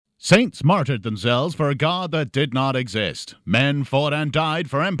Saints martyred themselves for a God that did not exist. Men fought and died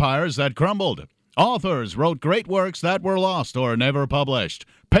for empires that crumbled. Authors wrote great works that were lost or never published.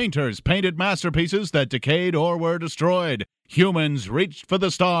 Painters painted masterpieces that decayed or were destroyed. Humans reached for the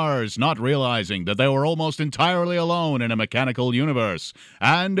stars, not realizing that they were almost entirely alone in a mechanical universe.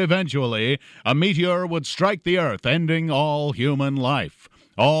 And eventually, a meteor would strike the Earth, ending all human life.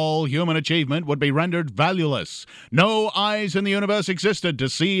 All human achievement would be rendered valueless. No eyes in the universe existed to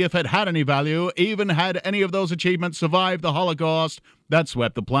see if it had any value, even had any of those achievements survived the Holocaust that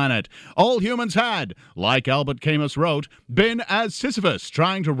swept the planet. All humans had, like Albert Camus wrote, been as Sisyphus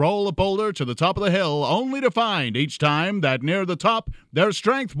trying to roll a boulder to the top of the hill, only to find each time that near the top their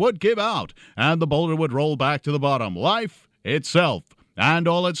strength would give out, and the boulder would roll back to the bottom. Life itself, and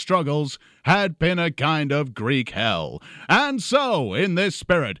all its struggles, had been a kind of Greek hell. And so, in this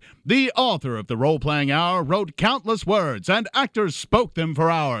spirit, the author of the Role-Playing Hour wrote countless words, and actors spoke them for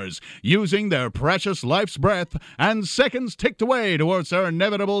hours, using their precious life's breath, and seconds ticked away towards their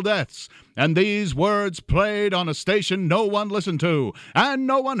inevitable deaths. And these words played on a station no one listened to, and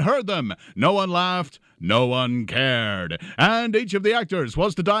no one heard them, no one laughed, no one cared. And each of the actors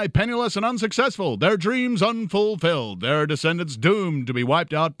was to die penniless and unsuccessful, their dreams unfulfilled, their descendants doomed to be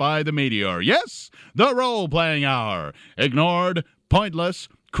wiped out by the meteor. Yes, the Role-Playing Hour. Ignored, pointless,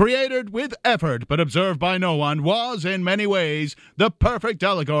 created with effort but observed by no one, was in many ways the perfect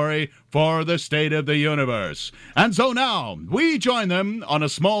allegory for the state of the universe. And so now we join them on a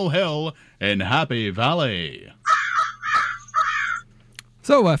small hill in Happy Valley.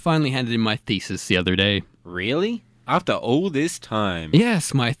 So I finally handed in my thesis the other day. Really? After all this time?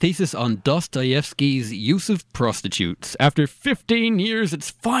 Yes, my thesis on Dostoevsky's use of prostitutes. After 15 years, it's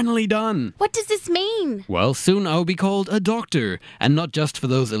finally done. What does this mean? Well, soon I'll be called a doctor, and not just for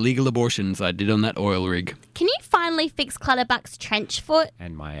those illegal abortions I did on that oil rig. Can you finally fix Clutterbuck's trench foot?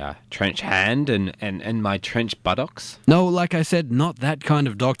 And my trench hand and my trench buttocks? No, like I said, not that kind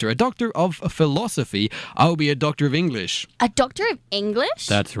of doctor. A doctor of philosophy. I'll be a doctor of English. A doctor of English?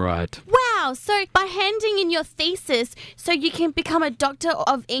 That's right. Wow, so by handing in your thesis so you can become a doctor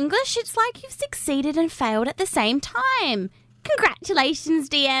of English, it's like you've succeeded and failed at the same time. Congratulations,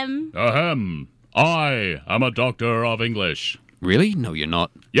 DM. Ahem. I am a doctor of English. Really? No, you're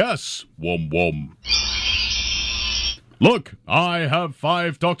not. Yes. Wom wom. Look, I have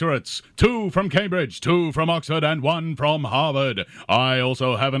 5 doctorates, 2 from Cambridge, 2 from Oxford, and 1 from Harvard. I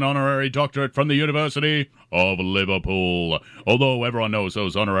also have an honorary doctorate from the University of Liverpool, although everyone knows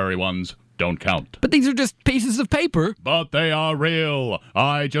those honorary ones don't count. But these are just pieces of paper. But they are real.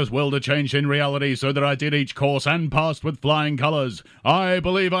 I just willed a change in reality so that I did each course and passed with flying colours. I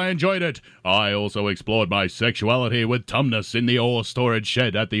believe I enjoyed it. I also explored my sexuality with Tumnus in the ore storage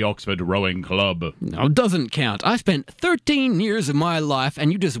shed at the Oxford Rowing Club. No, doesn't count. I spent 13 years of my life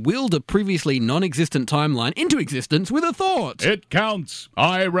and you just willed a previously non-existent timeline into existence with a thought. It counts.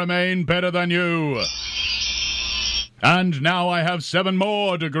 I remain better than you. And now I have 7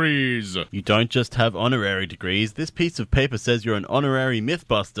 more degrees. You don't just have honorary degrees. This piece of paper says you're an honorary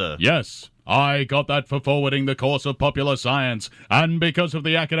mythbuster. Yes, I got that for forwarding the course of popular science, and because of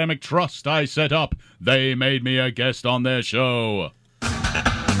the academic trust I set up, they made me a guest on their show.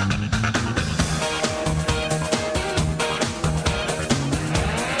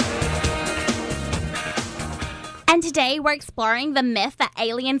 And today we're exploring the myth that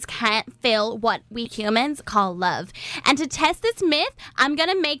aliens can't feel what we humans call love. And to test this myth, I'm going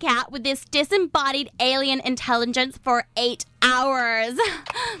to make out with this disembodied alien intelligence for 8 hours.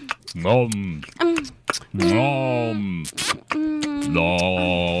 Nom. Nom.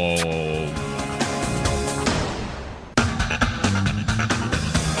 Nom.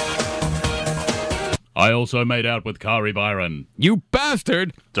 I also made out with Kari Byron. You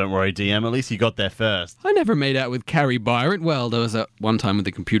bastard! Don't worry, DM, at least you got there first. I never made out with Carrie Byron. Well, there was one time with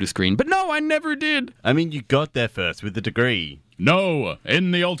the computer screen, but no, I never did. I mean, you got there first with the degree. No,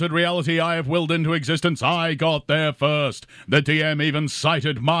 in the altered reality I have willed into existence, I got there first. The DM even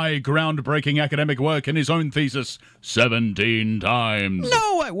cited my groundbreaking academic work in his own thesis 17 times.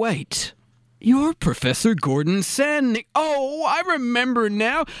 No, wait. You're Professor Gor-Don Sen. Oh, I remember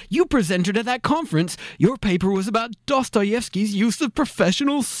now. You presented at that conference. Your paper was about Dostoevsky's use of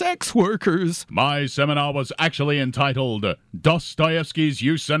professional sex workers. My seminar was actually entitled Dostoevsky's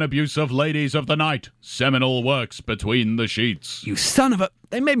Use and Abuse of Ladies of the Night, Seminal Works Between the Sheets. You son of a...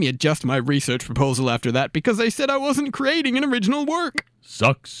 They made me adjust my research proposal after that because they said I wasn't creating an original work.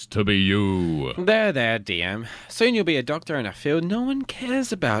 Sucks to be you. There, DM. Soon you'll be a doctor in a field no one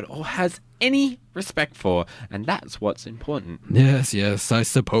cares about or has any respect for, and that's what's important. Yes, I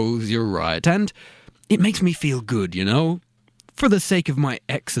suppose you're right. And it makes me feel good, you know? For the sake of my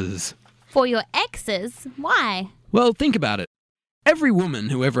exes. For your exes? Why? Well, think about it. Every woman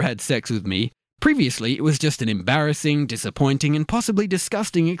who ever had sex with me, previously it was just an embarrassing, disappointing, and possibly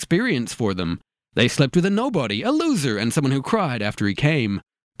disgusting experience for them. They slept with a nobody, a loser, and someone who cried after he came.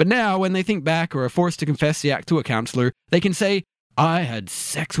 But now, when they think back or are forced to confess the act to a counsellor, they can say, I had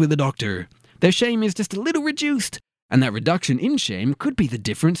sex with a doctor. Their shame is just a little reduced, and that reduction in shame could be the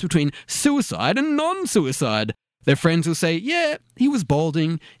difference between suicide and non-suicide. Their friends will say, yeah, he was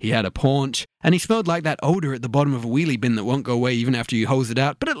balding, he had a paunch, and he smelled like that odour at the bottom of a wheelie bin that won't go away even after you hose it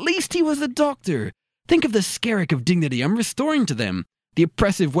out, but at least he was a doctor. Think of the skerrick of dignity I'm restoring to them. The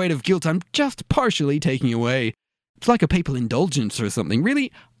oppressive weight of guilt I'm just partially taking away. It's like a papal indulgence or something.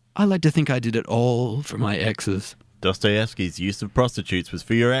 Really, I like to think I did it all for my exes. Dostoevsky's use of prostitutes was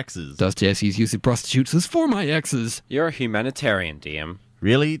for your exes. Dostoevsky's use of prostitutes was for my exes. You're a humanitarian, DM.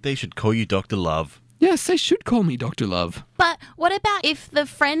 Really? They should call you Dr. Love. Yes, they should call me Dr. Love. But what about if the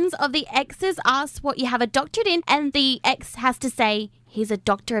friends of the exes ask what you have a doctorate in and the ex has to say he's a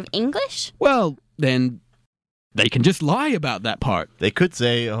doctor of English? Well, then they can just lie about that part. They could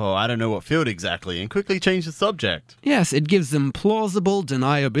say, oh, I don't know what field exactly, and quickly change the subject. Yes, it gives them plausible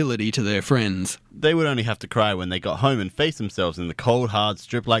deniability to their friends. They would only have to cry when they got home and face themselves in the cold, hard,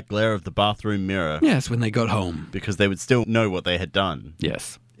 strip-like glare of the bathroom mirror. Yes, when they got home. Because they would still know what they had done.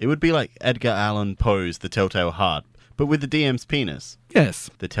 Yes. It would be like Edgar Allan Poe's The Telltale Heart, but with the DM's penis.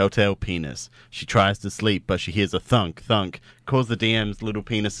 Yes. The telltale penis. She tries to sleep, but she hears a thunk, thunk, cause the DM's little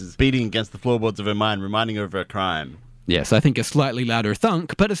penis is beating against the floorboards of her mind, reminding her of her crime. Yes, I think a slightly louder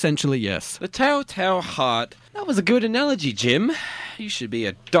thunk, but essentially yes. The telltale heart. That was a good analogy, Jim. You should be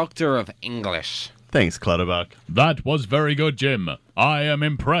a doctor of English. Thanks, Clutterbuck. That was very good, Jim. I am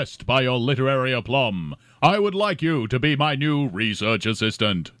impressed by your literary aplomb. I would like you to be my new research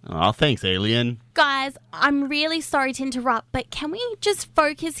assistant. Aw, thanks, alien. Guys, I'm really sorry to interrupt, but can we just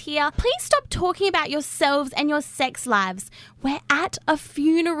focus here? Please stop talking about yourselves and your sex lives. We're at a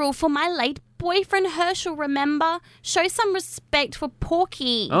funeral for my late boyfriend Herschel, remember? Show some respect for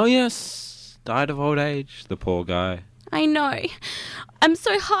Porky. Oh, yes. Died of old age, the poor guy. I know. I'm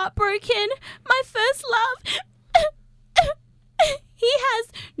so heartbroken. My first love. He has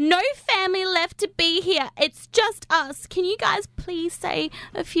no family left to be here. It's just us. Can you guys please say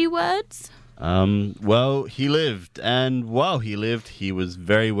a few words? Well, he lived, and while he lived, he was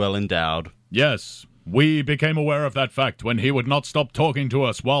very well endowed. Yes, we became aware of that fact when he would not stop talking to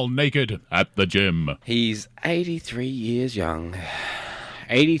us while naked at the gym. He's 83 years young.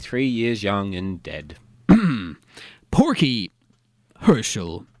 83 years young and dead. Porky.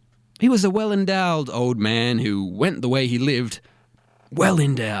 Herschel. He was a well-endowed old man who went the way he lived. Well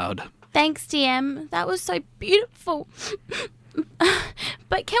endowed. Thanks, DM. That was so beautiful.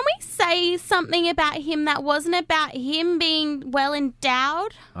 But can we say something about him that wasn't about him being well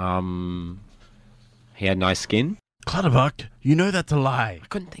endowed? He had nice skin. Clutterbuck, you know that's a lie. I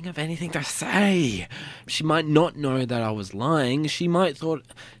couldn't think of anything to say. She might not know that I was lying. She might thought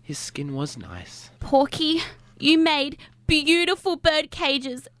his skin was nice. Porky, you made beautiful bird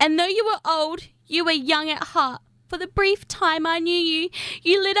cages, and though you were old, you were young at heart. For the brief time I knew you,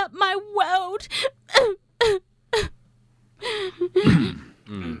 you lit up my world.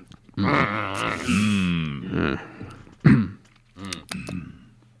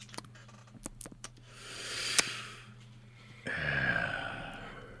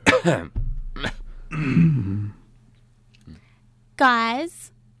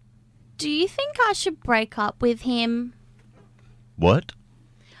 Guys, do you think I should break up with him? What?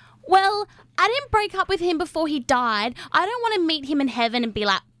 Well, I didn't break up with him before he died. I don't want to meet him in heaven and be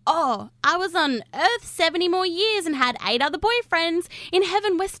like, oh, I was on Earth 70 more years and had 8 other boyfriends. In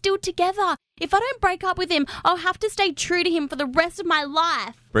heaven, we're still together. If I don't break up with him, I'll have to stay true to him for the rest of my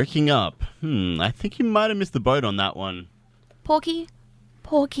life. Breaking up? I think you might have missed the boat on that one. Porky,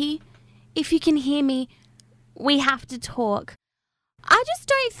 if you can hear me, we have to talk. I just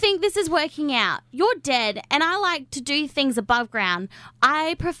don't think this is working out. You're dead, and I like to do things above ground.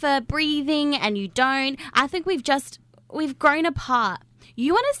 I prefer breathing, and you don't. I think we've grown apart.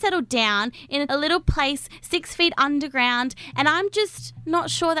 You want to settle down in a little place 6 feet underground, and I'm just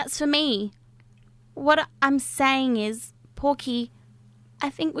not sure that's for me. What I'm saying is, Porky, I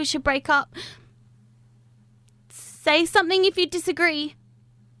think we should break up. Say something if you disagree.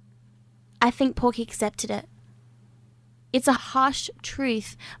 I think Porky accepted it. It's a harsh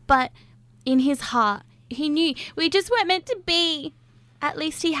truth, but in his heart, he knew we just weren't meant to be. At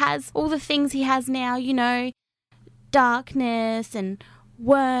least he has all the things he has now, you know, darkness and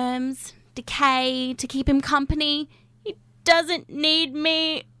worms, decay to keep him company. He doesn't need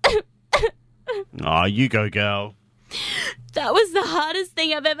me. Aw, you go, girl. That was the hardest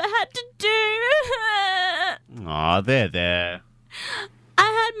thing I've ever had to do. Aw, there. I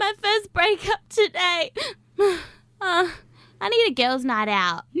had my first breakup today. I need a girls' night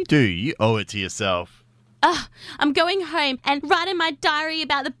out. You do. You owe it to yourself. I'm going home and write in my diary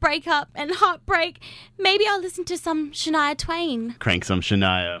about the breakup and heartbreak. Maybe I'll listen to some Shania Twain. Crank some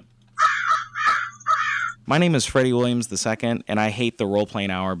Shania. My name is Freddie Williams II, and I hate the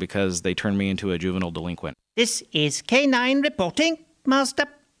role-playing hour because they turned me into a juvenile delinquent. This is K9 reporting, Master.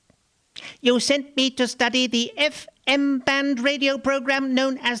 You sent me to study the FM band radio program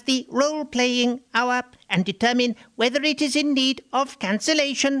known as the Role-Playing Hour and determine whether it is in need of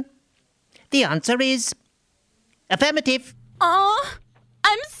cancellation. The answer is affirmative. Oh,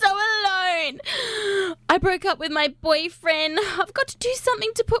 I'm so alone. I broke up with my boyfriend. I've got to do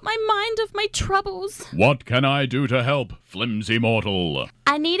something to put my mind off my troubles. What can I do to help, flimsy mortal?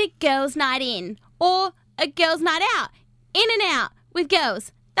 I need a girls' night in or a girls' night out. In and out with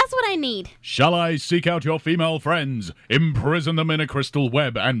girls. That's what I need. Shall I seek out your female friends, imprison them in a crystal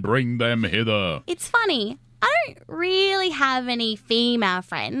web, and bring them hither? It's funny. I don't really have any female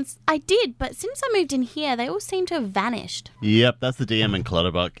friends. I did, but since I moved in here, they all seem to have vanished. Yep, that's the DM in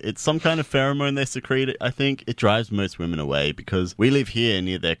Clutterbuck. It's some kind of pheromone they secrete, I think. It drives most women away because we live here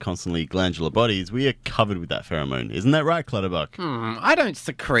near their constantly glandular bodies. We are covered with that pheromone. Isn't that right, Clutterbuck? I don't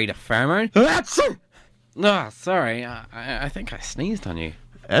secrete a pheromone. No, sorry. I think I sneezed on you.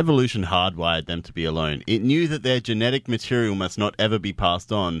 Evolution hardwired them to be alone. It knew that their genetic material must not ever be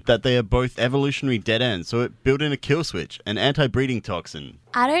passed on, that they are both evolutionary dead ends, so it built in a kill switch, an anti-breeding toxin.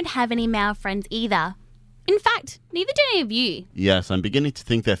 I don't have any male friends either. In fact, neither do any of you. Yes, I'm beginning to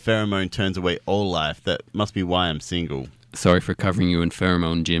think their pheromone turns away all life. That must be why I'm single. Sorry for covering you in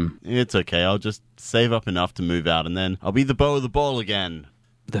pheromone, Jim. It's okay, I'll just save up enough to move out and then I'll be the beau of the ball again.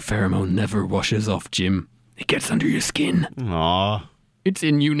 The pheromone never washes off, Jim. It gets under your skin. Aww. It's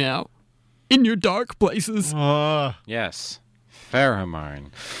in you now. In your dark places. Yes. Pheromone.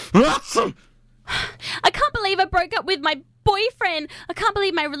 I can't believe I broke up with my boyfriend. I can't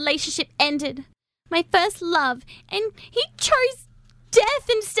believe my relationship ended. My first love. And he chose death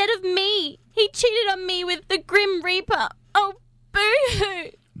instead of me. He cheated on me with the Grim Reaper. Oh,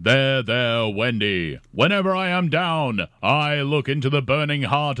 boo-hoo. There, Wendy. Whenever I am down, I look into the burning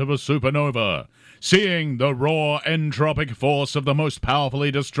heart of a supernova. Seeing the raw entropic force of the most powerfully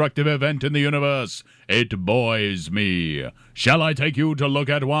destructive event in the universe, it buoys me. Shall I take you to look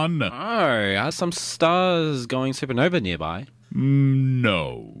at one? Oh, are some stars going supernova nearby?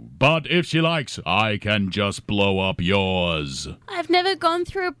 No. But if she likes, I can just blow up yours. I've never gone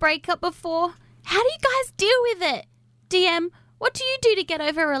through a breakup before. How do you guys deal with it? DM, what do you do to get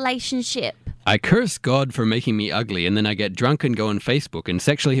over a relationship? I curse God for making me ugly, and then I get drunk and go on Facebook and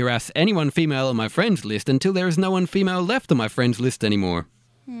sexually harass anyone female on my friends list until there is no one female left on my friends list anymore.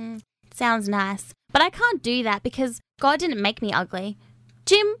 Sounds nice. But I can't do that because God didn't make me ugly.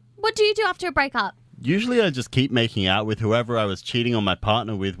 Jim, what do you do after a breakup? Usually I just keep making out with whoever I was cheating on my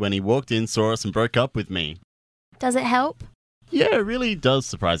partner with when he walked in, saw us and broke up with me. Does it help? Yeah, it really does,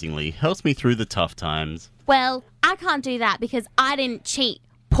 surprisingly. Helps me through the tough times. Well, I can't do that because I didn't cheat.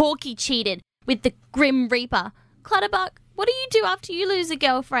 Porky cheated with the Grim Reaper. Clutterbuck, what do you do after you lose a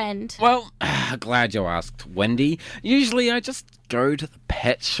girlfriend? Well, glad you asked, Wendy. Usually I just go to the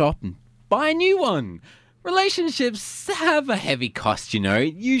pet shop and buy a new one. Relationships have a heavy cost, you know.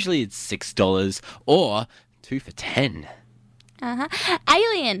 Usually it's $6 or 2 for $10.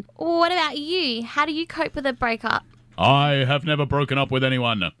 Alien, what about you? How do you cope with a breakup? I have never broken up with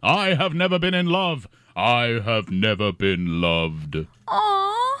anyone. I have never been in love. I have never been loved.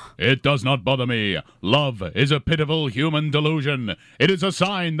 Aww. It does not bother me. Love is a pitiful human delusion. It is a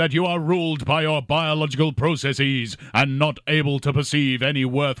sign that you are ruled by your biological processes and not able to perceive any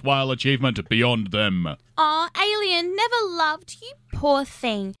worthwhile achievement beyond them. Aw, Alien, never loved you, poor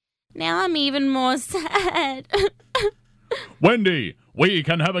thing. Now I'm even more sad. Wendy, we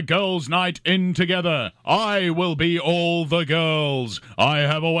can have a girls' night in together. I will be all the girls. I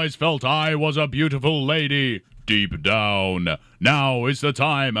have always felt I was a beautiful lady. Deep down. Now is the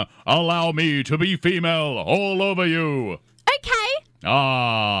time. Allow me to be female all over you. Okay.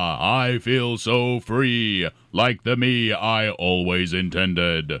 I feel so free. Like the me I always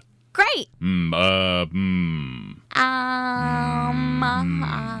intended. Great.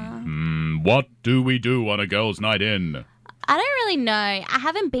 What do we do on a girls' night in? I don't really know. I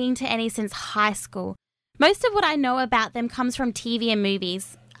haven't been to any since high school. Most of what I know about them comes from TV and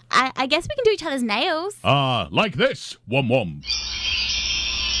movies. I guess we can do each other's nails. Like this. Wom wom.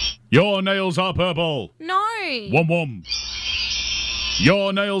 Your nails are purple. No. Wom wom.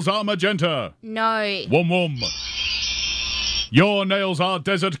 Your nails are magenta. No. Wom wom. Your nails are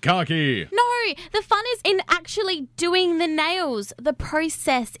desert khaki. No, the fun is in actually doing the nails. The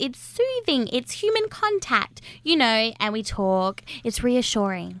process, it's soothing, it's human contact, and we talk. It's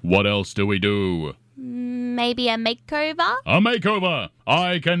reassuring. What else do we do? Maybe a makeover? A makeover.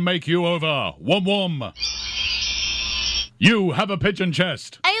 I can make you over. Wom wom. You have a pigeon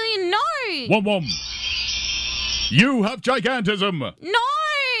chest. Alien, no! Wom wom. You have gigantism.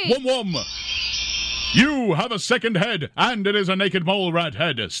 No! Wom wom. You have a second head, and it is a naked mole rat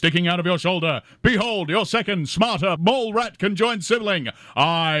head sticking out of your shoulder. Behold, your second, smarter, mole rat conjoined sibling.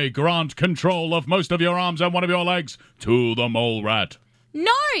 I grant control of most of your arms and one of your legs to the mole rat.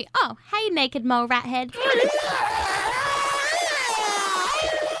 No! Oh, hey, naked mole rat head.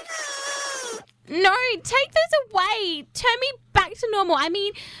 No, take those away. Turn me back to normal. I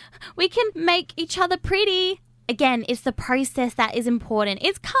mean, we can make each other pretty. Again, it's the process that is important.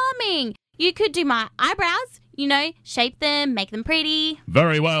 It's calming. You could do my eyebrows, shape them, make them pretty.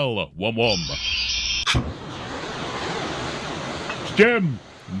 Very well, Wom Wom. Jim,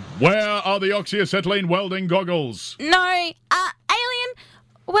 where are the oxyacetylene welding goggles? No, Alien,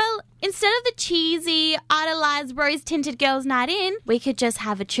 well, instead of the cheesy, idolized, rose-tinted girls' night in, we could just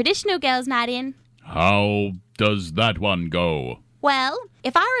have a traditional girls' night in. How does that one go? Well,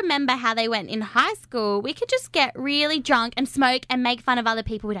 if I remember how they went in high school, we could just get really drunk and smoke and make fun of other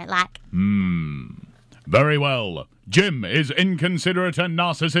people we don't like. Very well. Jim is inconsiderate and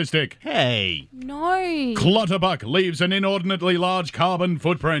narcissistic. Hey. No. Clutterbuck leaves an inordinately large carbon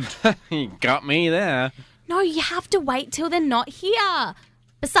footprint. You got me there. No, you have to wait till they're not here.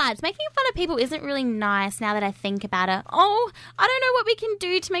 Besides, making fun of people isn't really nice now that I think about it. Oh, I don't know what we can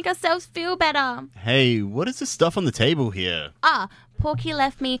do to make ourselves feel better. Hey, what is this stuff on the table here? Porky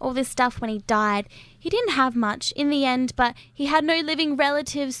left me all this stuff when he died. He didn't have much in the end, but he had no living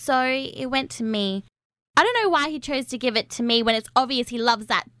relatives, so it went to me. I don't know why he chose to give it to me when it's obvious he loves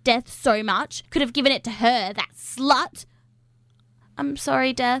that Death so much. Could have given it to her, that slut. I'm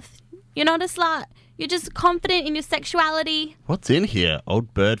sorry, Death. You're not a slut. You're just confident in your sexuality. What's in here?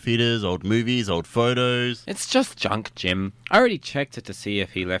 Old bird feeders, old movies, old photos? It's just junk, Jim. I already checked it to see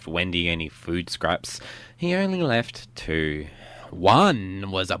if he left Wendy any food scraps. He only left 2.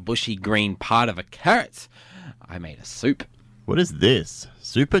 One was a bushy green part of a carrot. I made a soup. What is this?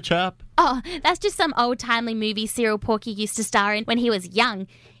 Super Chap? Oh, that's just some old-timely movie Cyril Porky used to star in when he was young.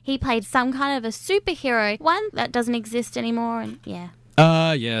 He played some kind of a superhero, one that doesn't exist anymore, and yeah.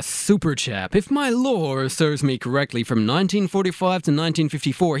 Yes, Super Chap. If my lore serves me correctly, from 1945 to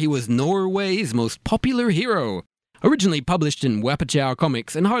 1954, he was Norway's most popular hero. Originally published in Wapachow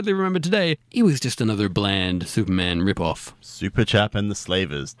Comics and hardly remembered today, he was just another bland Superman ripoff. Super Chap and the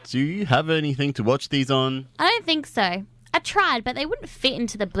Slavers. Do you have anything to watch these on? I don't think so. I tried, but they wouldn't fit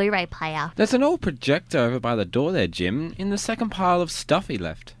into the Blu-ray player. There's an old projector over by the door there, Jim, in the second pile of stuff he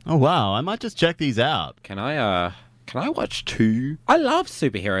left. Oh wow, I might just check these out. Can I watch 2? I love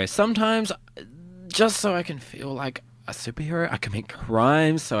superheroes. Sometimes, just so I can feel like a superhero, I commit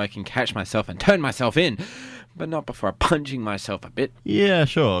crimes so I can catch myself and turn myself in. But not before punching myself a bit. Yeah,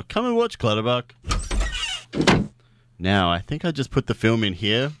 sure. Come and watch, Clutterbuck. Now, I think I just put the film in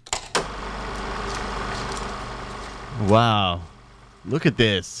here. Wow. Look at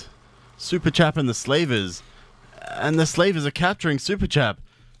this. Super Chap and the Slavers. And the Slavers are capturing Super Chap.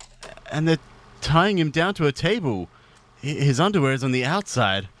 And they're tying him down to a table. His underwear is on the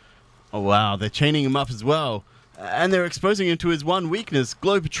outside. Oh, wow. They're chaining him up as well. And they're exposing him to his one weakness,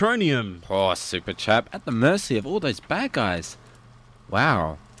 Globetronium. Poor Super Chap, at the mercy of all those bad guys.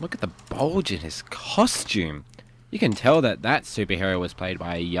 Wow, look at the bulge in his costume. You can tell that superhero was played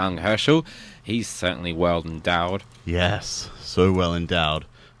by a young Herschel. He's certainly well endowed. Yes, so well endowed.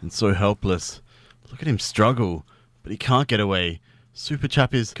 And so helpless. Look at him struggle. But he can't get away. Super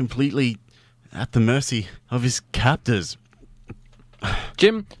Chap is completely at the mercy of his captors.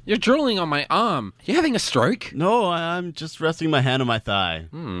 Jim, you're drooling on my arm. You having a stroke? No, I'm just resting my hand on my thigh.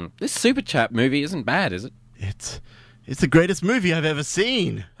 This Super Chap movie isn't bad, is it? It's the greatest movie I've ever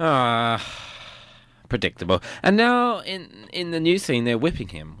seen. Predictable. And now, in the new scene, they're whipping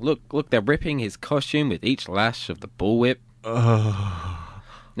him. Look, they're ripping his costume with each lash of the bullwhip.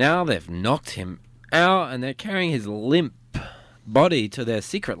 Now they've knocked him out, and they're carrying his limp body to their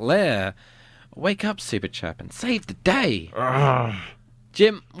secret lair. Wake up, Super Chap, and save the day.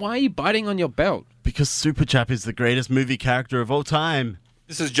 Jim, why are you biting on your belt? Because Super Chap is the greatest movie character of all time.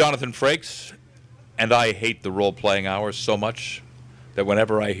 This is Jonathan Frakes, and I hate the role-playing hour so much that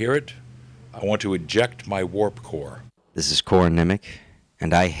whenever I hear it, I want to eject my warp core. This is Cor Nimick,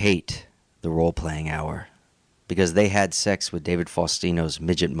 and I hate the role-playing hour because they had sex with David Faustino's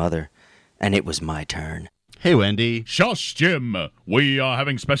midget mother, and it was my turn. Hey, Wendy. Shush, Jim. We are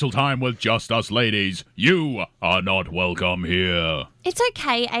having special time with just us ladies. You are not welcome here. It's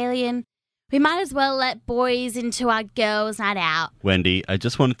okay, Alien. We might as well let boys into our girls' night out. Wendy, I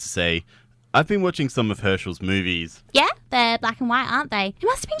just wanted to say, I've been watching some of Herschel's movies. Yeah, they're black and white, aren't they? It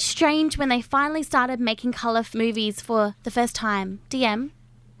must have been strange when they finally started making colour movies for the first time. DM,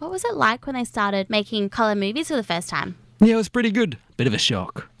 what was it like when they started making colour movies for the first time? Yeah, it was pretty good. Bit of a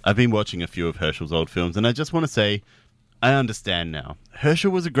shock. I've been watching a few of Herschel's old films, and I just want to say, I understand now.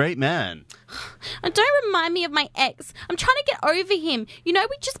 Herschel was a great man. Don't remind me of my ex. I'm trying to get over him. You know,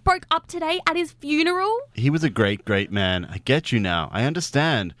 we just broke up today at his funeral. He was a great, great man. I get you now. I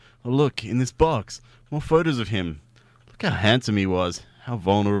understand. Oh, look, in this box, more photos of him. Look how handsome he was. How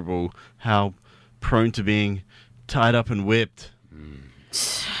vulnerable. How prone to being tied up and whipped.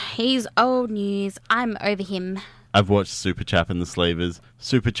 He's old news. I'm over him. I've watched Super Chap and the Slavers,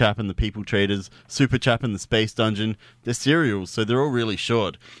 Super Chap and the People Traders, Super Chap and the Space Dungeon. They're serials, so they're all really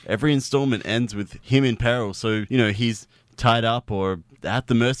short. Every installment ends with him in peril, so, he's tied up or at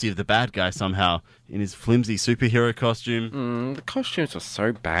the mercy of the bad guy somehow in his flimsy superhero costume. The costumes were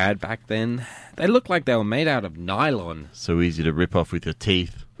so bad back then. They looked like they were made out of nylon. So easy to rip off with your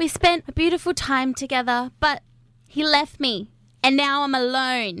teeth. We spent a beautiful time together, but he left me, and now I'm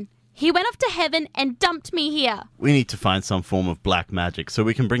alone. He went off to heaven and dumped me here. We need to find some form of black magic so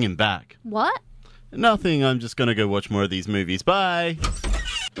we can bring him back. What? Nothing, I'm just going to go watch more of these movies. Bye!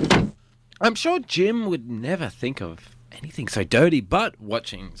 I'm sure Jim would never think of anything so dirty, but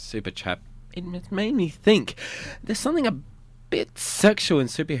watching Super Chap, it made me think. There's something a bit sexual in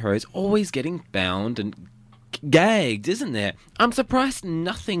superheroes always getting bound and gagged, isn't there? I'm surprised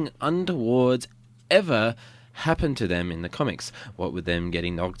nothing untoward ever happened to them in the comics. What with them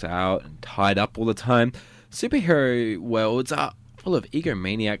getting knocked out and tied up all the time? Superhero worlds are full of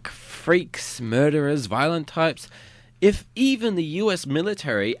egomaniac freaks, murderers, violent types. If even the US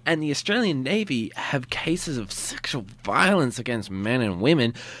military and the Australian Navy have cases of sexual violence against men and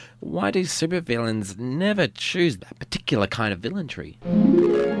women, why do supervillains never choose that particular kind of villainry?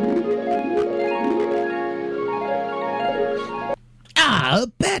 Ah,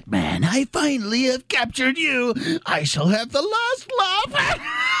 Batman, I finally have captured you. I shall have the last laugh.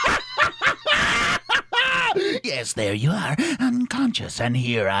 Yes, there you are, unconscious, and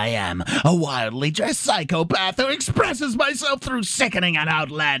here I am, a wildly dressed psychopath who expresses myself through sickening and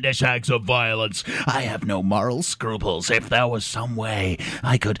outlandish acts of violence. I have no moral scruples. If there was some way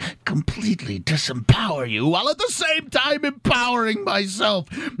I could completely disempower you while at the same time empowering myself,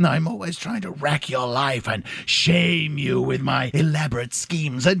 I'm always trying to wreck your life and shame you with my elaborate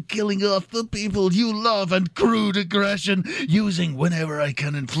schemes and killing off the people you love and crude aggression, using whenever I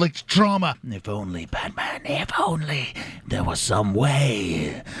can inflict trauma. If only, Batman, if only there was some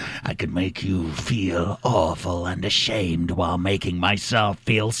way I could make you feel awful and ashamed while making myself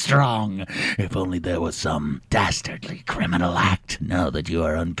feel strong. If only there was some dastardly criminal act now that you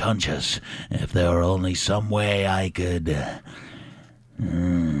are unconscious. If there were only some way I could...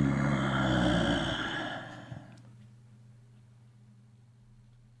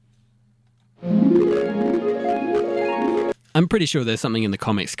 I'm pretty sure there's something in the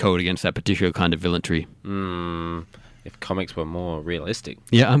comics code against that particular kind of villainry. If comics were more realistic.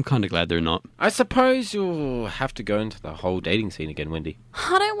 Yeah, I'm kind of glad they're not. I suppose you'll have to go into the whole dating scene again, Wendy.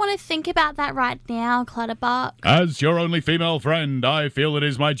 I don't want to think about that right now, Clutterbuck. As your only female friend, I feel it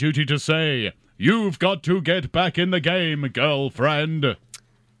is my duty to say, you've got to get back in the game, girlfriend.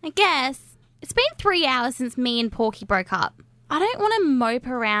 I guess. It's been 3 hours since me and Porky broke up. I don't want to mope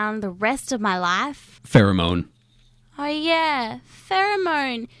around the rest of my life. Pheromone. Oh yeah,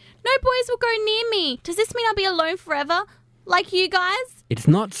 pheromone. No boys will go near me. Does this mean I'll be alone forever? Like you guys? It's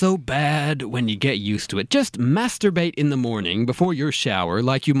not so bad when you get used to it. Just masturbate in the morning before your shower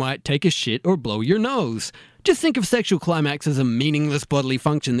like you might take a shit or blow your nose. Just think of sexual climax as a meaningless bodily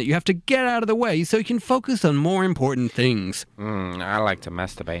function that you have to get out of the way so you can focus on more important things. I like to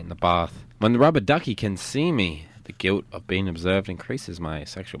masturbate in the bath. When the rubber ducky can see me, the guilt of being observed increases my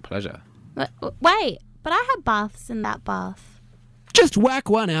sexual pleasure. Wait, but I have baths in that bath. Just whack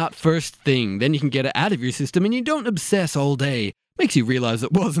one out first thing, then you can get it out of your system and you don't obsess all day. Makes you realize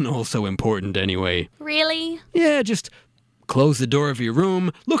it wasn't all so important anyway. Really? Yeah, just close the door of your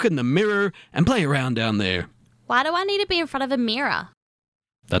room, look in the mirror, and play around down there. Why do I need to be in front of a mirror?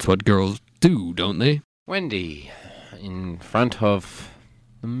 That's what girls do, don't they? Wendy, in front of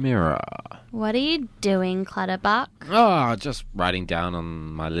the mirror. What are you doing, Clutterbuck? Oh, just writing down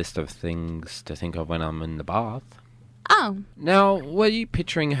on my list of things to think of when I'm in the bath. Oh, Now, were you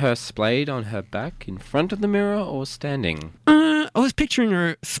picturing her splayed on her back in front of the mirror or standing? I was picturing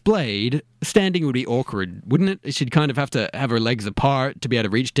her splayed. Standing would be awkward, wouldn't it? She'd kind of have to have her legs apart to be able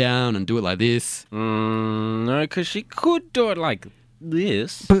to reach down and do it like this. No, because she could do it like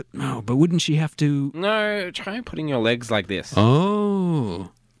this. But wouldn't she have to... No, try putting your legs like this.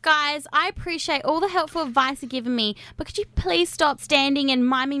 Oh. guys, I appreciate all the helpful advice you've given me, but could you please stop standing and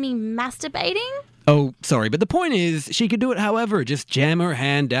miming me masturbating? Oh, sorry, but the point is, she could do it however. Just jam her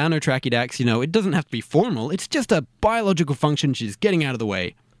hand down her trachydax, it doesn't have to be formal. It's just a biological function she's getting out of the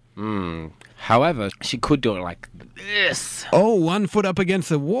way. However, she could do it like this. Oh, 1 foot up against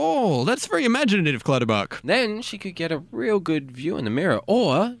the wall. That's very imaginative, Clutterbuck. Then she could get a real good view in the mirror,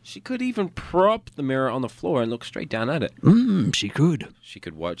 or she could even prop the mirror on the floor and look straight down at it. She could. She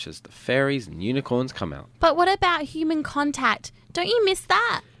could watch as the fairies and unicorns come out. But what about human contact? Don't you miss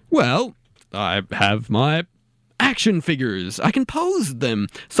that? Well, I have my action figures. I can pose them.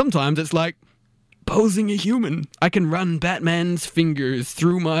 Sometimes it's like posing a human. I can run Batman's fingers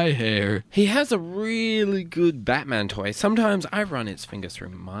through my hair. He has a really good Batman toy. Sometimes I run its fingers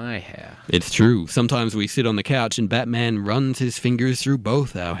through my hair. It's true. Sometimes we sit on the couch and Batman runs his fingers through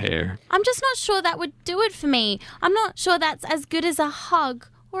both our hair. I'm just not sure that would do it for me. I'm not sure that's as good as a hug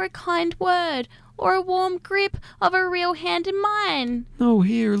or a kind word or a warm grip of a real hand in mine. Oh,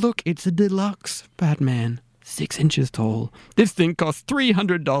 here, look, it's a deluxe Batman. 6 inches tall. This thing costs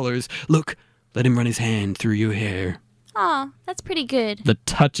 $300. Look, let him run his hand through your hair. Oh, that's pretty good. The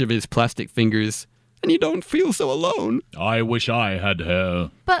touch of his plastic fingers, and you don't feel so alone. I wish I had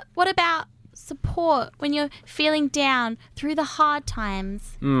hair. But what about support when you're feeling down through the hard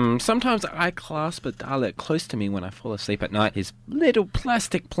times? Sometimes I clasp a Dalek close to me when I fall asleep at night. His little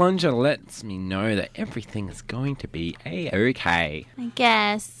plastic plunger lets me know that everything is going to be A-okay. I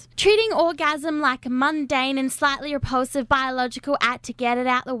guess. Treating orgasm like a mundane and slightly repulsive biological act to get it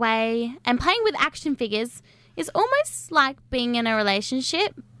out the way, and playing with action figures is almost like being in a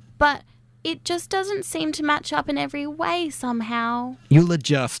relationship, but it just doesn't seem to match up in every way somehow. You'll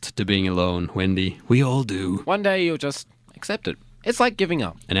adjust to being alone, Wendy. We all do. One day you'll just accept it. It's like giving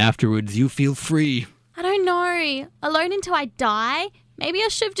up. And afterwards you feel free. I don't know. Alone until I die? Maybe I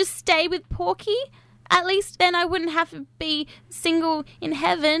should have just stayed with Porky? At least then I wouldn't have to be single in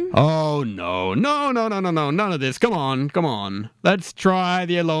heaven. Oh, no. No. None of this. Come on. Let's try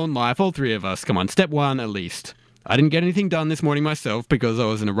the alone life, all 3 of us. Come on, step 1 at least. I didn't get anything done this morning myself because I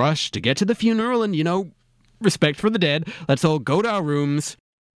was in a rush to get to the funeral and, respect for the dead. Let's all go to our rooms.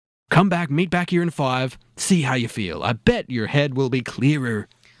 Come back, meet back here in 5. See how you feel. I bet your head will be clearer.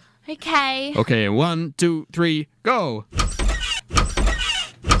 Okay. Okay, 1, 2, 3, go.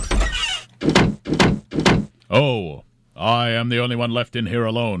 Oh, I am the only one left in here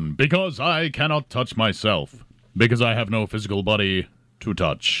alone because I cannot touch myself, because I have no physical body to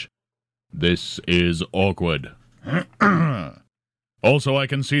touch. This is awkward. Also, I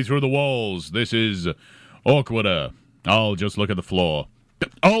can see through the walls. This is awkwarder. I'll just look at the floor.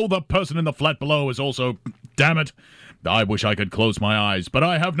 Oh, the person in the flat below is also... Damn it. I wish I could close my eyes, but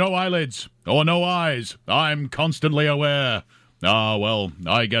I have no eyelids or no eyes. I'm constantly aware. Ah, well,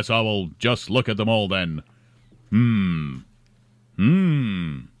 I guess I will just look at them all then.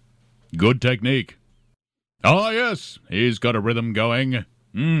 Good technique. Ah, yes, he's got a rhythm going.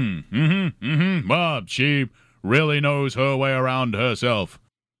 Well, she really knows her way around herself.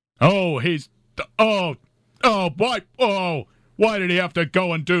 Oh, he's... why did he have to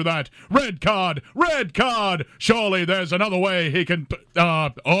go and do that? Red card! Surely there's another way he can... they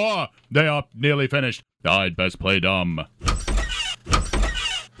are nearly finished. I'd best play dumb.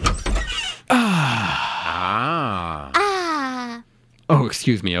 Oh,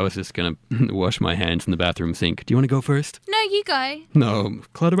 excuse me, I was just gonna wash my hands in the bathroom sink. Do you want to go first? No, you go. No,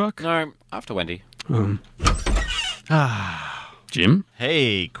 Clutterbuck? No, after Wendy. Jim?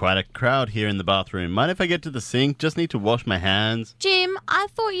 Hey, quite a crowd here in the bathroom. Mind if I get to the sink? Just need to wash my hands. Jim, I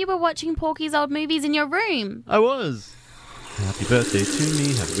thought you were watching Porky's old movies in your room. I was. Happy birthday to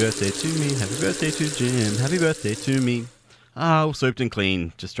me, happy birthday to me, happy birthday to Jim, happy birthday to me. All soaped and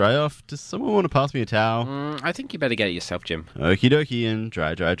clean. Just dry off. Does someone want to pass me a towel? I think you better get it yourself, Jim. Okie dokie, and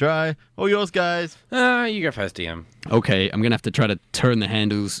dry. All yours, guys. You go first, DM. Okay, I'm gonna have to try to turn the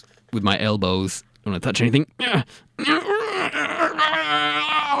handles with my elbows. Don't want to touch anything.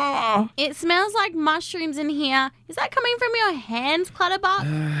 It smells like mushrooms in here. Is that coming from your hands, Clutterbuck?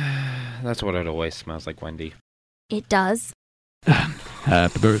 That's what it always smells like, Wendy. It does.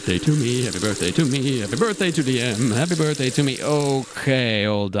 Happy birthday to me, happy birthday to me, happy birthday to DM, happy birthday to me. Okay,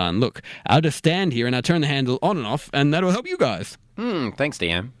 all done. Look, I'll just stand here and I'll turn the handle on and off, and that'll help you guys. Thanks,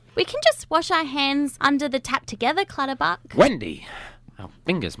 DM. We can just wash our hands under the tap together, Clutterbuck. Wendy, our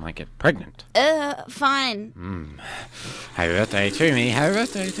fingers might get pregnant. Fine. Happy birthday to me, happy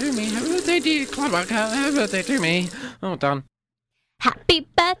birthday to me, happy birthday to you, Clutterbuck, happy birthday to me. Oh, done. Happy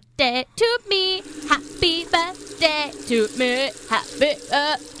birthday to me. Happy birthday to me. Happy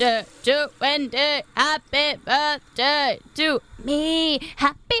birthday to Wendy. Happy birthday to me.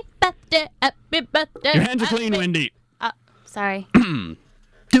 Happy birthday. Happy birthday. Your hands are clean, Wendy. Sorry.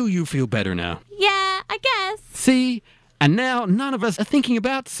 Do you feel better now? Yeah, I guess. See? And now none of us are thinking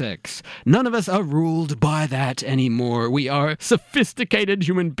about sex. None of us are ruled by that anymore. We are sophisticated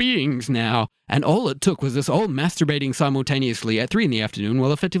human beings now. And all it took was us all masturbating simultaneously at 3 p.m.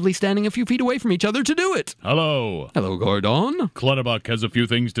 while effectively standing a few feet away from each other to do it. Hello. Hello, Gor-Don. Clutterbuck has a few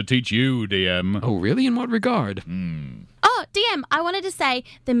things to teach you, DM. Oh, really? In what regard? Oh, DM, I wanted to say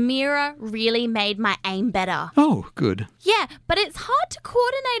the mirror really made my aim better. Oh, good. Yeah, but it's hard to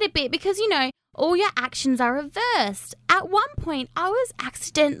coordinate a bit because, all your actions are reversed. At one point, I was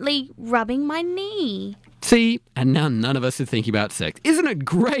accidentally rubbing my knee. See, and now none of us are thinking about sex. Isn't it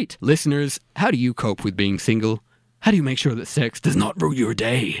great? Listeners, how do you cope with being single? How do you make sure that sex does not ruin your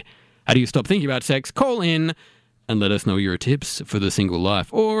day? How do you stop thinking about sex? Call in and let us know your tips for the single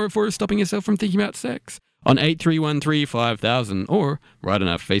life or for stopping yourself from thinking about sex on 8313-5000 or right on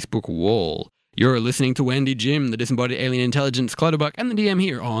our Facebook wall. You're listening to Wendy, Jim, the Disembodied Alien Intelligence, Clutterbuck, and the DM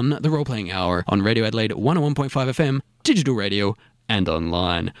here on The Role-Playing Hour on Radio Adelaide 101.5 FM, digital radio, and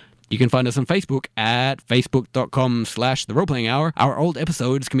online. You can find us on Facebook at facebook.com/The Role-Playing Hour. Our old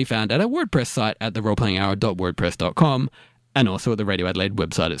episodes can be found at our WordPress site at theroleplayinghour.wordpress.com and also at the Radio Adelaide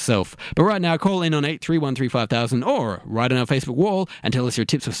website itself. But right now, call in on 8313-5000 or write on our Facebook wall and tell us your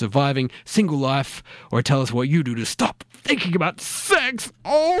tips for surviving single life or tell us what you do to stop thinking about sex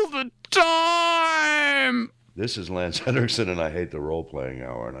all the time. This is Lance Henriksen, and I hate the role-playing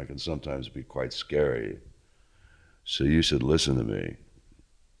hour, and I can sometimes be quite scary. So you should listen to me.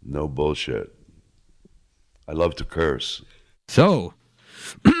 No bullshit. I love to curse. So,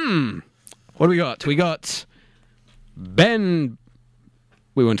 what do we got? We got Ben.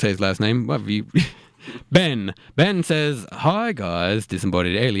 We won't say his last name. What have you? Ben. Ben says, "Hi guys,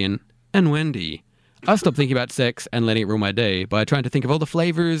 Disembodied Alien and Wendy. I stopped thinking about sex and letting it rule my day by trying to think of all the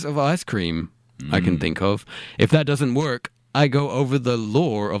flavors of ice cream I can think of. If that doesn't work, I go over the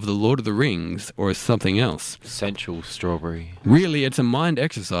lore of the Lord of the Rings or something else. Sensual strawberry. Really, it's a mind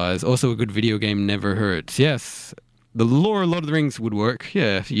exercise. Also, a good video game never hurts. Yes, the lore of Lord of the Rings would work.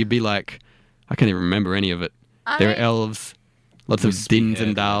 Yeah, you'd be like, I can't even remember any of it. There are elves, lots of dins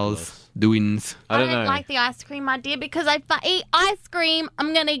and dals. Doings. I don't like the ice cream idea because if I eat ice cream,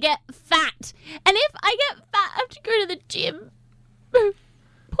 I'm going to get fat. And if I get fat, I have to go to the gym.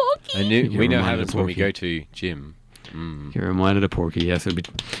 Porky. We know how happens when we go to gym. You're reminded of Porky. Yes, it would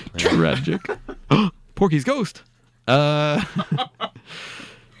be tragic. Porky's ghost. So,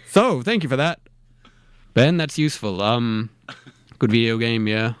 thank you for that. Ben, that's useful. Good video game,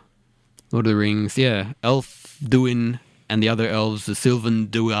 yeah. Lord of the Rings, yeah. Elf Duin and the other elves, the Sylvan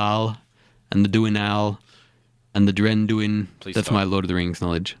Dual and the Duinal and the Dren Duin. That's my Lord of the Rings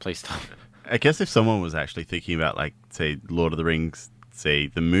knowledge. Please stop. I guess if someone was actually thinking about, like, say, Lord of the Rings, say,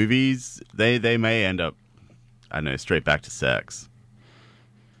 the movies, they may end up, I don't know, straight back to sex.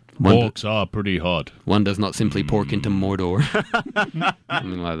 Porks are pretty hot. One does not simply pork into Mordor.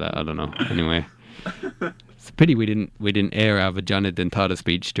 Something like that, I don't know. Anyway. It's a pity we didn't air our vagina dentata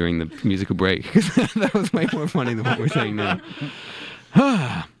speech during the musical break. That was way more funny than what we're saying now.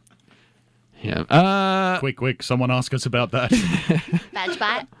 Yeah. Quick, someone ask us about that. Badge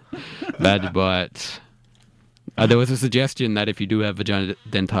bite. Badge bite. There was a suggestion that if you do have vagina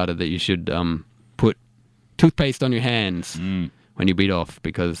dentata that you should put toothpaste on your hands when you beat off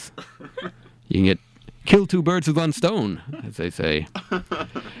because you can kill two birds with one stone, as they say.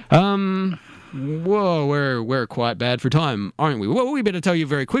 Whoa, we're quite bad for time, aren't we? Well, we better tell you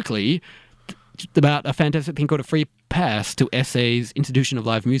very quickly about a fantastic thing called a free pass to SA's Institution of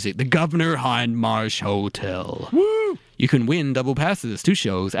Live Music, the Governor Hindmarsh Hotel. Woo! You can win double passes to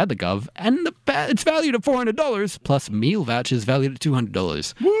shows at the Gov, and it's valued at $400, plus meal vouchers valued at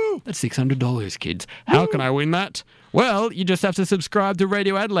 $200. Woo! That's $600, kids. How can I win that? Well, you just have to subscribe to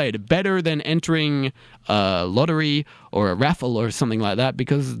Radio Adelaide. Better than entering a lottery or a raffle or something like that,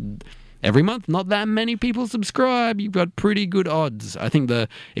 because every month, not that many people subscribe. You've got pretty good odds. I think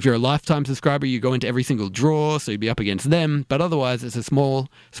if you're a lifetime subscriber, you go into every single draw, so you'd be up against them. But otherwise, it's a small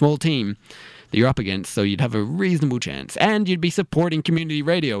team that you're up against, so you'd have a reasonable chance. And you'd be supporting community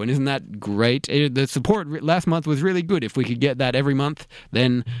radio, and isn't that great? The support last month was really good. If we could get that every month,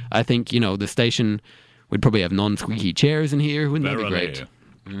 then I think, the station would probably have non-squeaky chairs in here. Wouldn't that be great?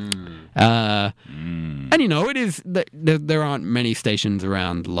 And it is there aren't many stations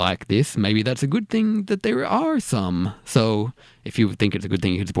around like this. Maybe that's a good thing that there are some. So if you think it's a good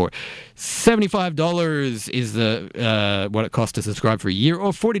thing, you can support. $75 is the what it costs to subscribe for a year,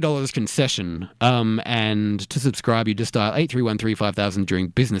 or $40 concession. And to subscribe, you just dial 8313-5000 during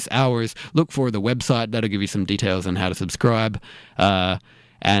business hours. Look for the website. That'll give you some details on how to subscribe.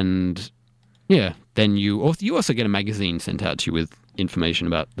 And yeah, then you also get a magazine sent out to you with information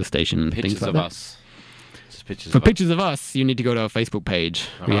about the station and things like that. Us. For pictures of us, you need to go to our Facebook page.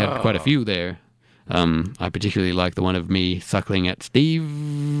 We have quite a few there. I particularly like the one of me suckling at Steve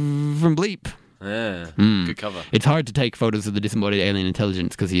from Bleep. Yeah, good cover. It's hard to take photos of the disembodied alien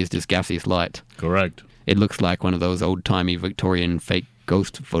intelligence because he is just gaseous light. Correct. It looks like one of those old-timey Victorian fake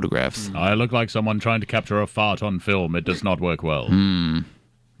ghost photographs. I look like someone trying to capture a fart on film. It does not work well.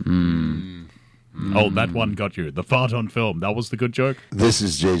 Oh, that one got you. The fart on film. That was the good joke? This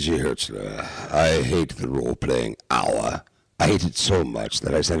is J.G. Hertzler. I hate the role-playing hour. I hate it so much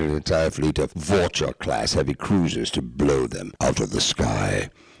that I sent an entire fleet of Vulture-class heavy cruisers to blow them out of the sky.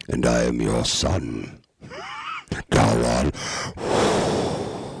 And I am your son. Gor-Don.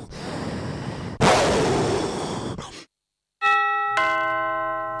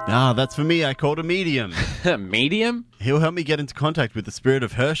 Ah, that's for me. I called a medium. Medium? He'll help me get into contact with the spirit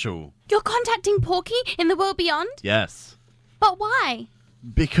of Herschel. You're contacting Porky in the world beyond? Yes. But why?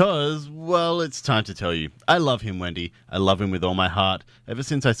 Because, well, it's time to tell you. I love him, Wendy. I love him with all my heart. Ever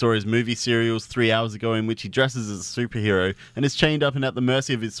since I saw his movie serials 3 hours ago in which he dresses as a superhero and is chained up and at the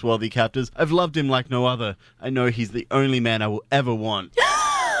mercy of his swarthy captors, I've loved him like no other. I know he's the only man I will ever want.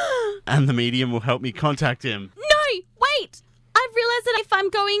 And the medium will help me contact him. No, wait! I've realised that if I'm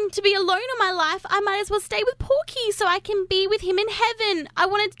going to be alone in my life, I might as well stay with Porky so I can be with him in heaven. I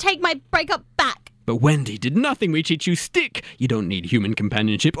wanted to take my breakup back. But Wendy, did nothing reach you stick? You don't need human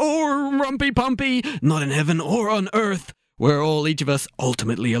companionship or rumpy-pumpy, not in heaven or on earth. We're all, each of us,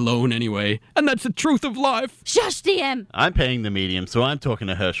 ultimately alone anyway. And that's the truth of life. Shush, DM! I'm paying the medium, so I'm talking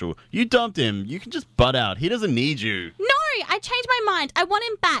to Herschel. You dumped him. You can just butt out. He doesn't need you. No, I changed my mind. I want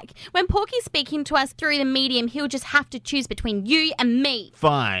him back. When Porky's speaking to us through the medium, he'll just have to choose between you and me.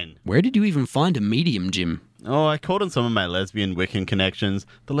 Fine. Where did you even find a medium, Jim? Oh, I called on some of my lesbian Wiccan connections.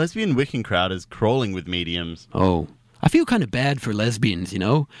 The lesbian Wiccan crowd is crawling with mediums. Oh. I feel kind of bad for lesbians, you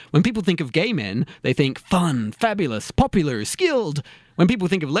know? When people think of gay men, they think fun, fabulous, popular, skilled. When people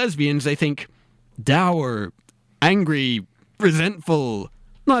think of lesbians, they think dour, angry, resentful.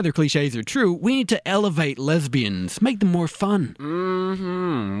 Neither cliches are true. We need to elevate lesbians, make them more fun.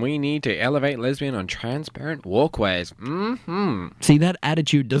 We need to elevate lesbian on transparent walkways. See, that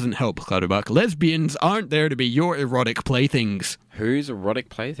attitude doesn't help, Clutterbuck. Lesbians aren't there to be your erotic playthings. Whose erotic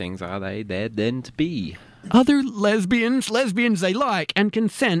playthings are they there then to be? Other lesbians they like and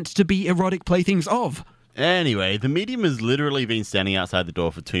consent to be erotic playthings of. Anyway, the medium has literally been standing outside the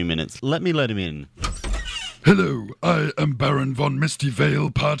door for 2 minutes. Let me let him in. Hello, I am Baron von Misty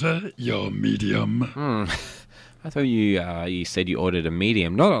Vale Potter, your medium. I thought you said you ordered a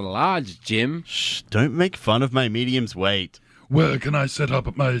medium, not a large, Jim. Shh, don't make fun of my medium's weight. Where can I set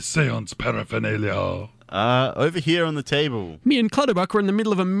up my seance paraphernalia? Over here on the table. Me and Clutterbuck are in the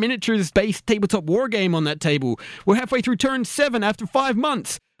middle of a miniatures-based tabletop war game on that table. We're halfway through turn 7 after 5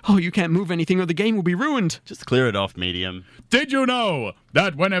 months. Oh, you can't move anything or the game will be ruined. Just clear it off, medium. Did you know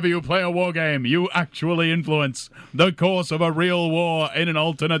that whenever you play a war game, you actually influence the course of a real war in an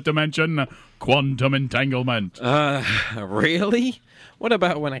alternate dimension? Quantum entanglement. Really? What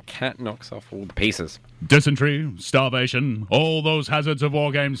about when a cat knocks off all the pieces? Dysentery, starvation, all those hazards of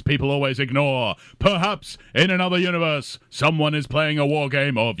war games people always ignore. Perhaps in another universe, someone is playing a war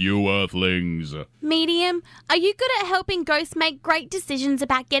game of you earthlings. Medium, are you good at helping ghosts make great decisions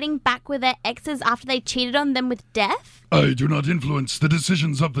about getting back with their exes after they cheated on them with death? I do not influence the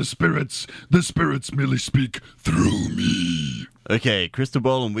decisions of the spirits. The spirits merely speak through me. Okay, crystal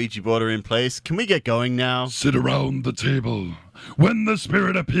ball and Ouija board are in place. Can we get going now? Sit around the table. When the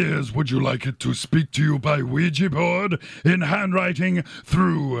spirit appears, would you like it to speak to you by Ouija board, in handwriting,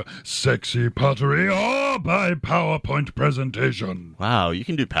 through sexy pottery, or by PowerPoint presentation? Wow, you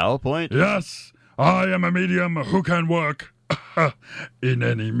can do PowerPoint? Yes, I am a medium who can work in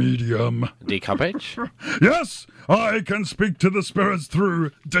any medium. Decoupage? Yes, I can speak to the spirits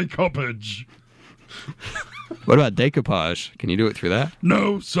through decoupage. What about decoupage? Can you do it through that?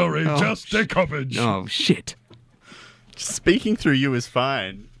 No, sorry, just decoupage. Oh, shit. Speaking through you is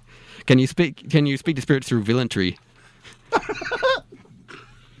fine. Can you speak to spirits through VILLAINTRY?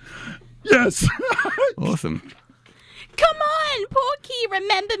 Yes. Awesome. Come on, Porky,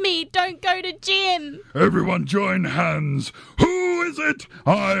 remember me. Don't go to Jim. Everyone join hands. Who is it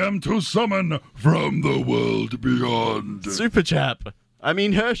I am to summon from the world beyond? Super Chap. I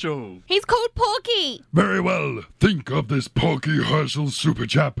mean Herschel. He's called Porky. Very well. Think of this Porky Herschel Super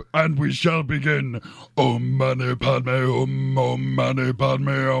Chap, and we shall begin. Om mani padme om mani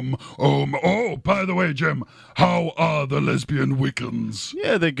padme om. Oh, by the way, Jim, how are the lesbian Wiccans?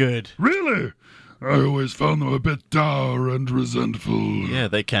 Yeah, they're good. Really? I always found them a bit dour and resentful. Yeah,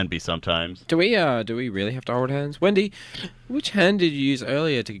 they can be sometimes. Do we really have to hold hands? Wendy, which hand did you use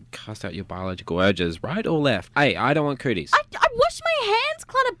earlier to cast out your biological urges, right or left? Hey, I don't want cooties. I washed my hands,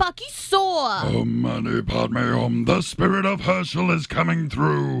 Clutterbuck. You saw. Om mani padme om. The spirit of Herschel is coming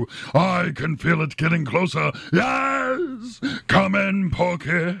through. I can feel it getting closer. Yes! Come in,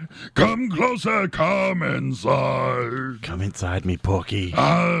 Porky. Come closer. Come inside. Come inside me, Porky.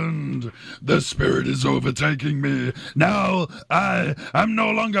 And the spirit is overtaking me. Now I am no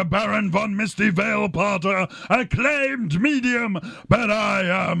longer Baron von Misty Vale Potter, acclaimed medium, but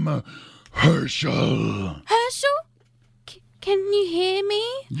I am Herschel. Herschel? Can you hear me?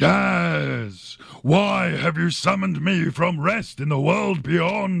 Yes. Why have you summoned me from rest in the world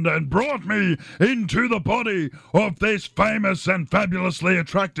beyond and brought me into the body of this famous and fabulously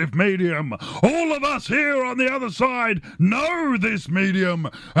attractive medium? All of us here on the other side know this medium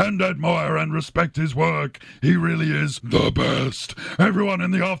and admire and respect his work. He really is the best. Everyone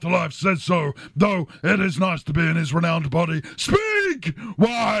in the afterlife says so, though it is nice to be in his renowned body. Speak!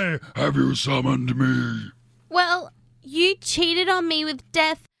 Why have you summoned me? Well, you cheated on me with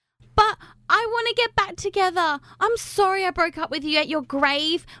death, but I want to get back together. I'm sorry I broke up with you at your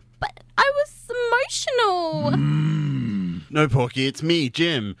grave, but I was emotional. No, Porky, it's me,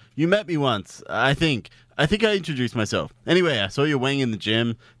 Jim. You met me once, I think. I introduced myself. Anyway, I saw you weighing in the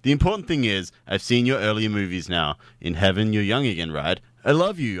gym. The important thing is, I've seen your earlier movies now. In heaven, you're young again, right? I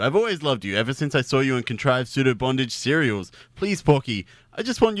love you. I've always loved you, ever since I saw you in contrived pseudo-bondage serials. Please, Porky, I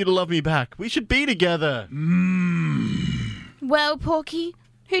just want you to love me back. We should be together. Well, Porky,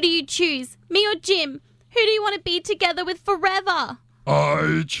 who do you choose? Me or Jim? Who do you want to be together with forever?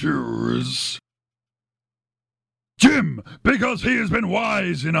 I choose Jim, because he has been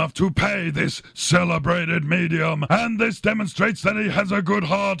wise enough to pay this celebrated medium, and this demonstrates that he has a good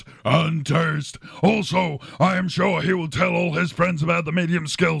heart and taste. Also, I am sure he will tell all his friends about the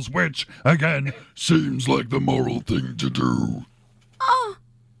medium's skills, which, again, seems like the moral thing to do. Oh,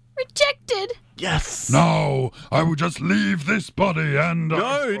 rejected. Yes. Now, I will just leave this body and...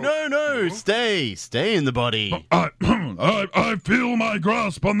 No. Stay in the body. I feel my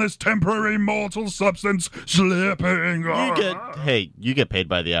grasp on this temporary mortal substance slipping. You get paid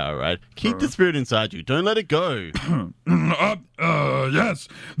by the hour, right? Keep the spirit inside you. Don't let it go. Yes.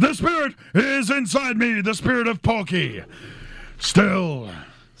 The spirit is inside me, the spirit of Porky. Still.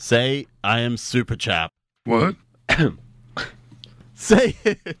 Say, I am Super Chap. What? Say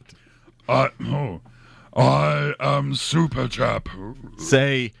it. I am Super Chap.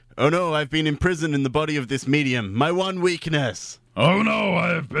 Say, oh no, I've been imprisoned in the body of this medium. My one weakness. Oh no,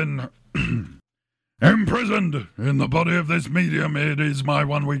 I have been imprisoned in the body of this medium. It is my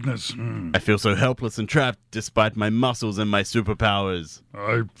one weakness. I feel so helpless and trapped despite my muscles and my superpowers.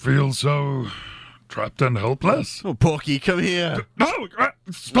 I feel so trapped and helpless. Oh, Porky, come here. No,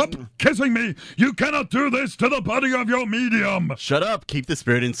 stop kissing me. You cannot do this to the body of your medium. Shut up. Keep the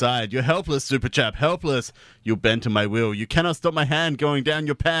spirit inside. You're helpless, Super Chap. Helpless. You'll bend to my will. You cannot stop my hand going down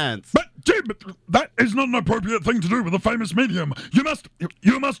your pants. But, Jim, that is not an appropriate thing to do with a famous medium. You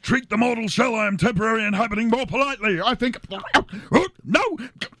must treat the mortal shell I am temporarily inhabiting more politely. I think... Oh, no!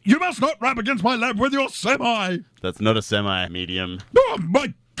 You must not rap against my lab with your semi. That's not a semi, medium. Oh,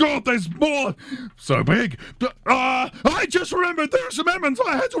 my God, there's more! So big. I just remembered there are some errands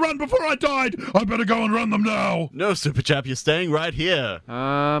I had to run before I died. I better go and run them now. No, Super Chap, you're staying right here.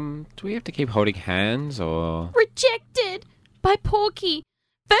 Do we have to keep holding hands, or...? Rejected by Porky.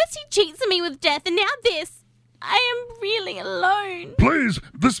 First he cheats on me with death, and now this. I am really alone. Please,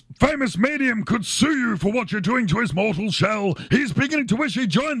 this famous medium could sue you for what you're doing to his mortal shell. He's beginning to wish he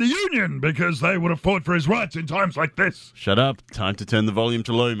joined the Union, because they would have fought for his rights in times like this. Shut up. Time to turn the volume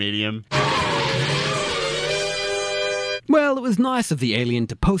to low, medium. Well, it was nice of the alien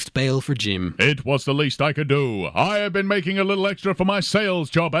to post bail for Jim. It was the least I could do. I have been making a little extra for my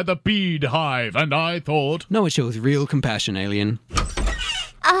sales job at the bead hive, and I thought... No, it shows real compassion, alien.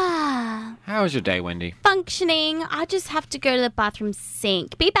 How was your day, Wendy? Functioning. I just have to go to the bathroom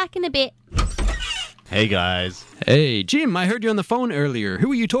sink. Be back in a bit. Hey, guys. Hey, Jim, I heard you on the phone earlier. Who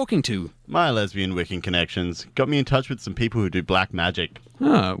were you talking to? My lesbian Wiccan connections got me in touch with some people who do black magic.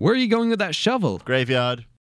 Where are you going with that shovel? Graveyard.